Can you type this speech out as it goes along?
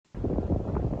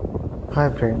Hi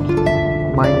friends,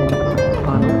 my name is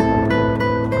Anu.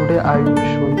 Today I will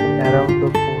show you around the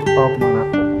fort of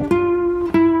Monaco.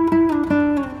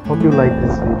 Hope you like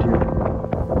this video.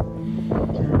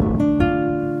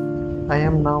 I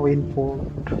am now in Fort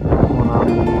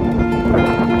Monaco.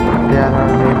 There are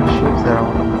many ships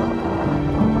around.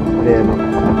 Really,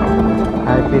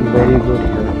 I feel very good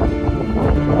here.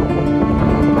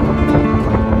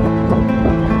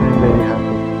 I am very happy.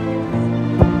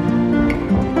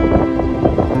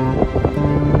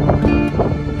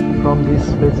 From this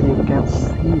place you can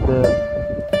see the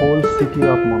whole city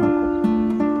of Monaco.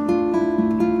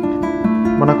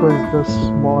 Monaco is the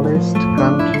smallest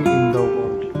country in the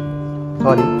world.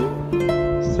 Sorry,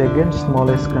 second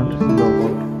smallest country in the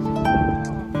world.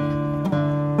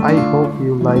 I hope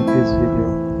you like this video.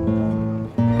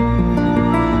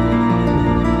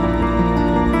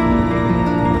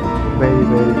 Very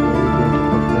beautiful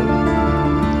place.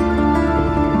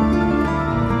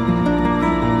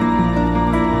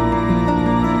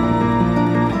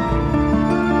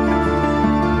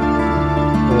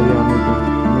 Very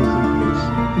amazing place.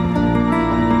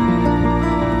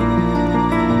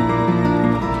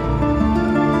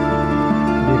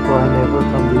 Before I never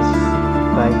come this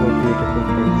type of beautiful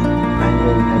place. I'm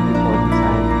very happy for this.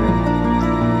 I am very happy.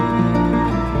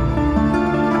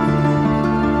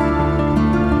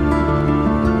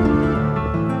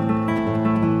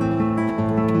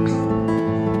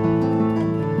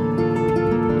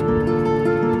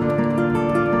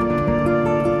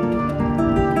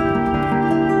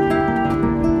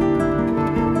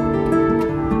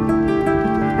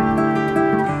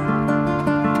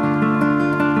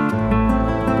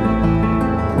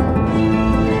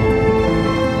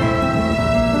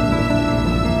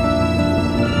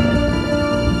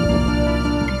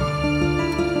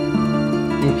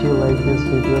 If you like this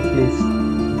video, please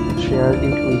share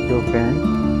it with your friends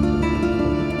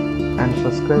and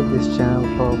subscribe this channel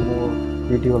for more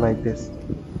video like this.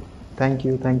 Thank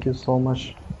you so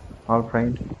much, all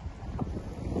friends.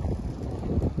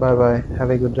 Bye bye, have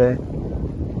a good day.